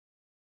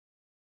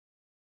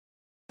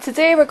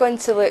Today we're going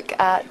to look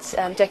at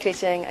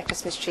decorating a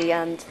Christmas tree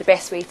and the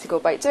best way to go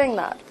about doing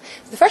that.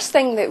 The first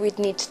thing that we'd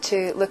need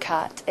to look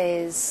at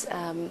is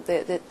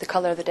the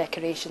colour of the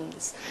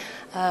decorations.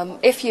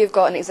 If you've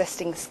got an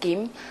existing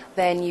scheme,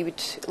 then you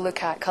would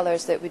look at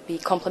colours that would be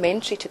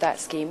complementary to that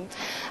scheme.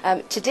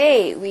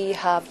 Today we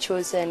have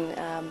chosen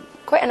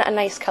quite a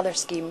nice colour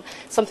scheme,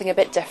 something a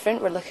bit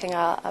different. We're looking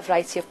at a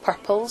variety of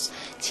purples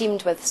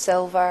teamed with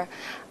silver,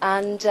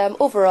 and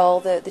overall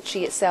the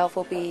tree itself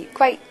will be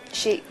quite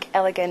chic,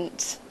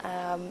 elegant,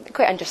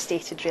 quite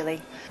understated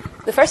really.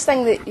 The first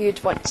thing that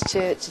you'd want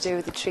to do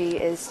with the tree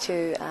is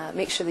to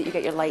make sure that you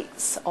get your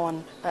lights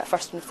on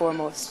first and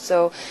foremost.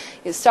 So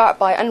you start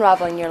by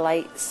unravelling your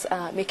lights,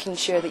 making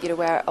sure that you're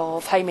aware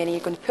of how many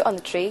you're going to put on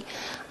the tree,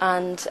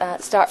 and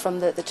start from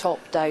the top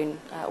down,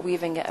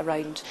 weaving it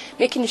around,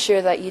 making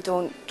sure that you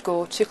don't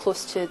go too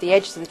close to the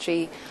edges of the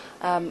tree,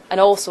 and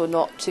also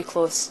not too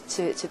close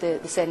to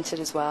the centre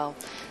as well.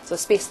 So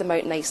space them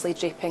out nicely,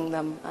 draping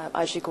them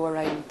as you go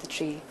around the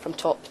tree from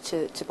top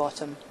to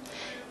bottom.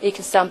 You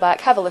can stand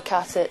back, have a look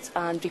at it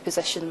and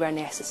reposition where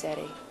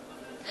necessary.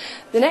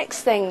 The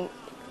next thing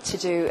to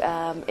do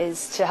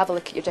is to have a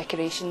look at your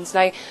decorations.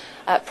 Now,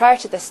 prior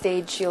to this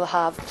stage you'll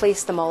have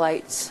placed them all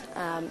out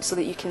so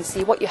that you can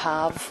see what you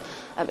have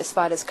as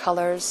far as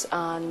colours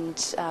and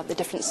the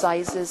different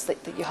sizes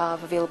that you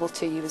have available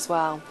to you as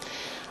well.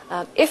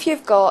 If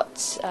you've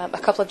got a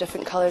couple of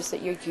different colours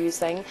that you're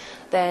using,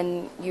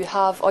 then you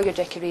have all your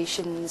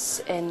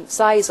decorations in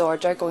size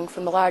order, going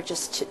from the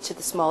largest to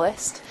the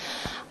smallest,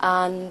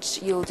 and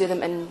you'll do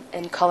them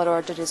in colour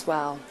order as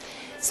well.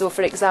 So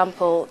for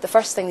example, the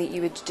first thing that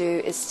you would do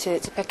is to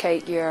pick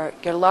out your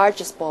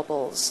largest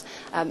baubles,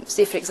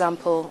 say for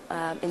example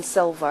in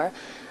silver.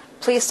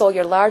 Place all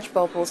your large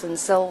baubles in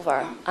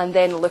silver and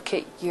then look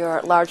at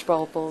your large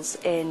baubles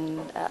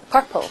in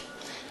purple.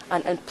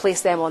 And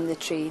place them on the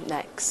tree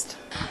next.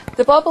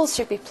 The baubles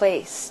should be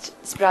placed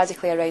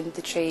sporadically around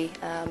the tree.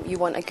 You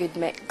want a good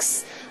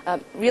mix.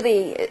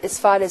 Really, as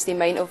far as the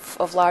amount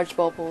of large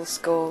baubles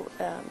go,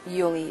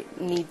 you only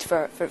need,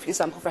 for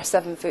example, for a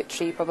 7-foot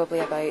tree, probably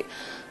about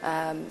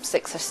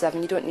 6 or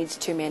 7. You don't need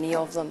too many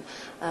of them.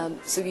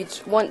 So you'd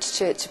want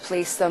to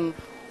place them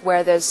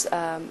where there's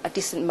a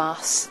decent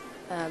mass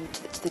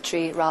to the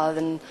tree, rather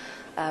than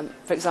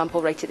for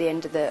example, right at the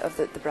end of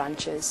the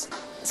branches.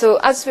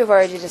 So as we've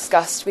already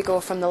discussed, we go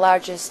from the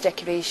largest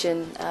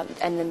decoration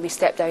and then we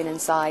step down in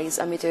size,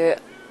 and we do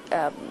it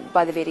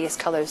by the various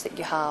colours that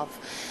you have.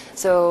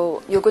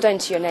 So you'll go down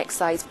to your next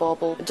size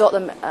bauble, dot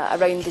them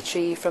around the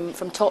tree from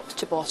top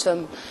to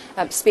bottom,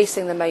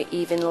 spacing them out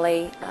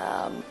evenly.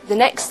 The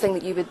next thing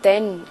that you would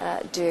then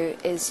do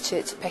is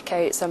to pick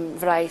out some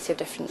variety of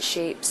different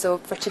shapes. So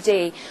for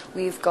today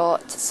we've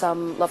got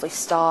some lovely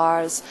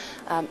stars,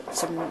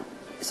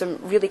 some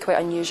really quite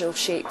unusual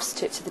shapes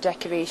to the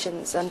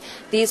decorations, and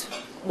these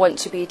want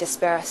to be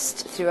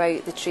dispersed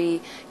throughout the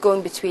tree,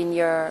 going between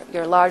your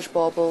large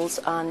baubles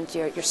and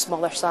your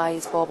smaller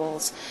size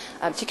baubles,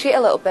 to create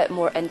a little bit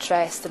more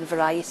interest and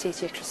variety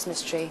to your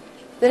Christmas tree.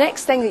 The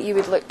next thing that you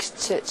would look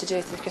to do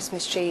with the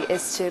Christmas tree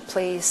is to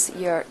place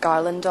your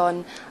garland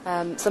on.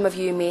 Some of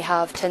you may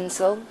have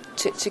tinsel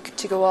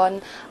to go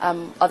on,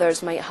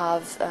 others might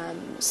have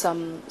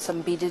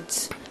some beaded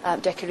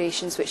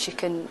decorations which you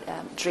can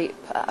drape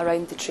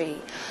around the tree.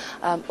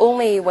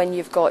 Only when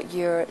you've got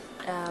your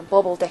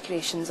bauble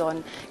decorations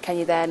on can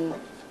you then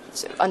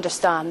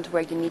understand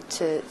where you need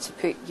to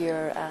put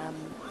your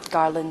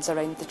garlands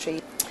around the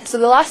tree. So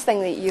the last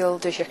thing that you'll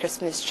do to your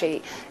Christmas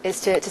tree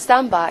is to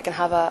stand back and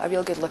have a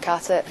real good look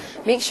at it.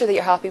 Make sure that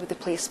you're happy with the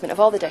placement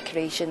of all the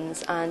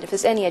decorations, and if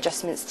there's any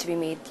adjustments to be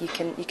made, you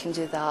can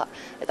do that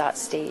at that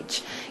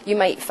stage. You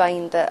might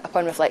find that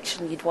upon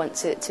reflection you'd want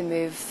to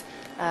move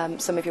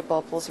some of your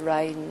baubles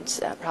around.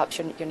 Perhaps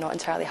you're not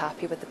entirely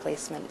happy with the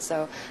placement,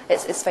 so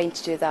it's fine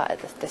to do that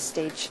at this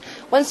stage.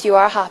 Once you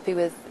are happy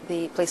with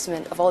the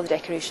placement of all the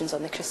decorations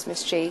on the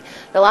Christmas tree,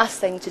 the last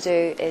thing to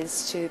do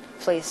is to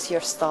place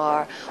your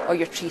star or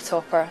your tree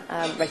topper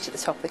right at the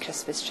top of the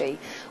Christmas tree,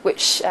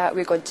 which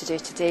we're going to do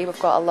today. We've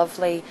got a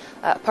lovely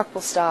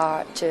purple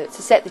star to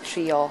set the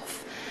tree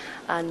off,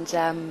 and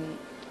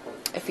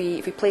if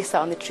we place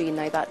that on the tree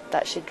now,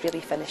 that should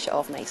really finish it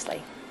off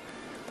nicely.